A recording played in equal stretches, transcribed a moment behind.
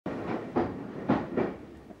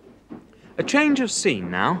A change of scene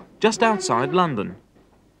now, just outside London.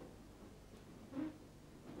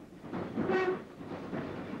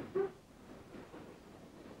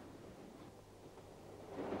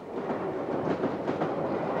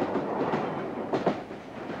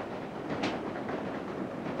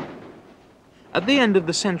 At the end of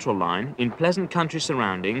the Central Line, in pleasant country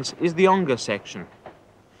surroundings, is the Ongar section.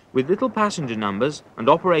 With little passenger numbers and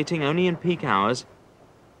operating only in peak hours,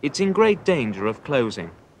 it's in great danger of closing.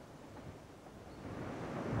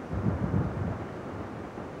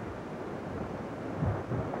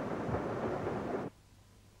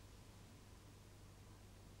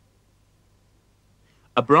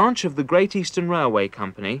 A branch of the Great Eastern Railway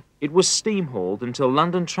Company, it was steam-hauled until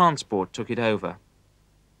London Transport took it over.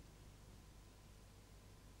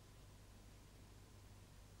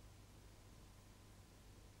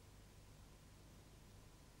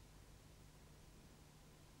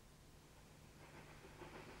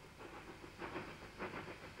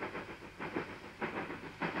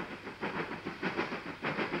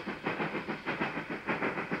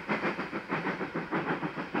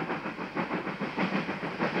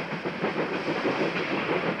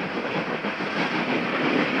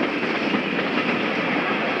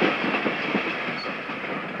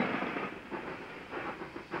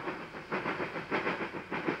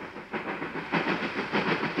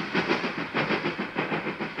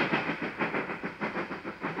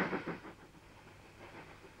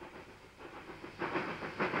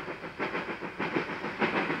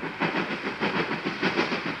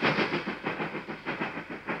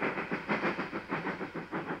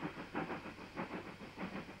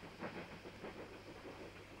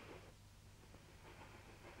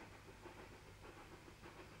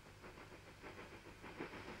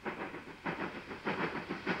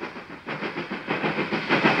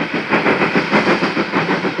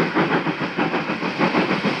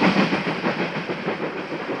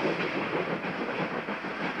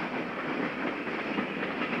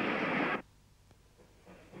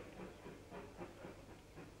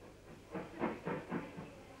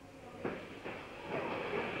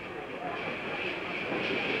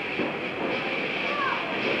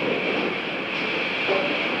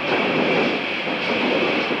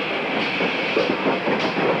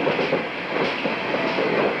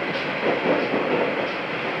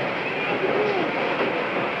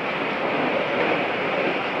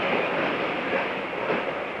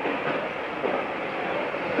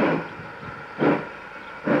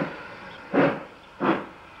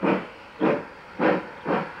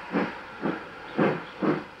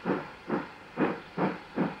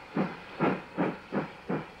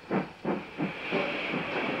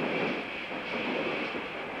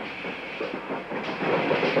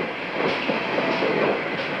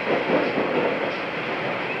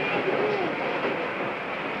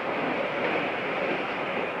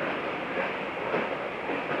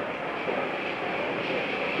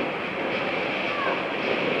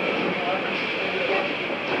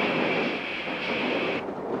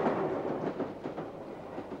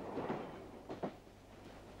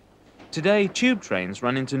 Today, tube trains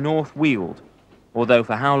run into North Weald, although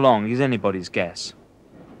for how long is anybody's guess.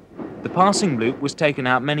 The passing loop was taken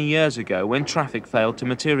out many years ago when traffic failed to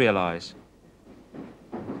materialise.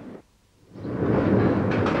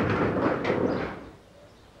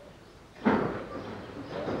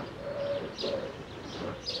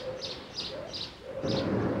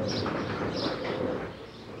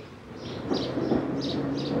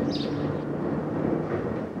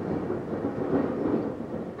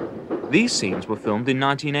 These scenes were filmed in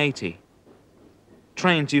 1980.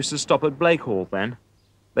 Trains used to stop at Blakehall then.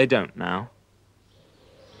 They don't now.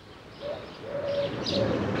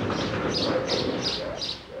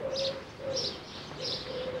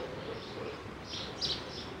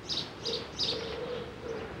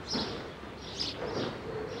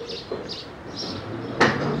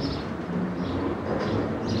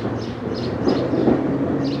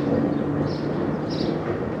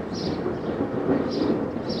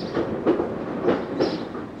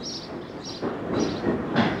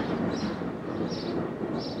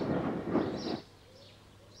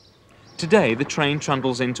 Today, the train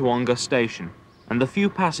trundles into Ongar station, and the few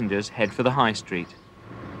passengers head for the High Street.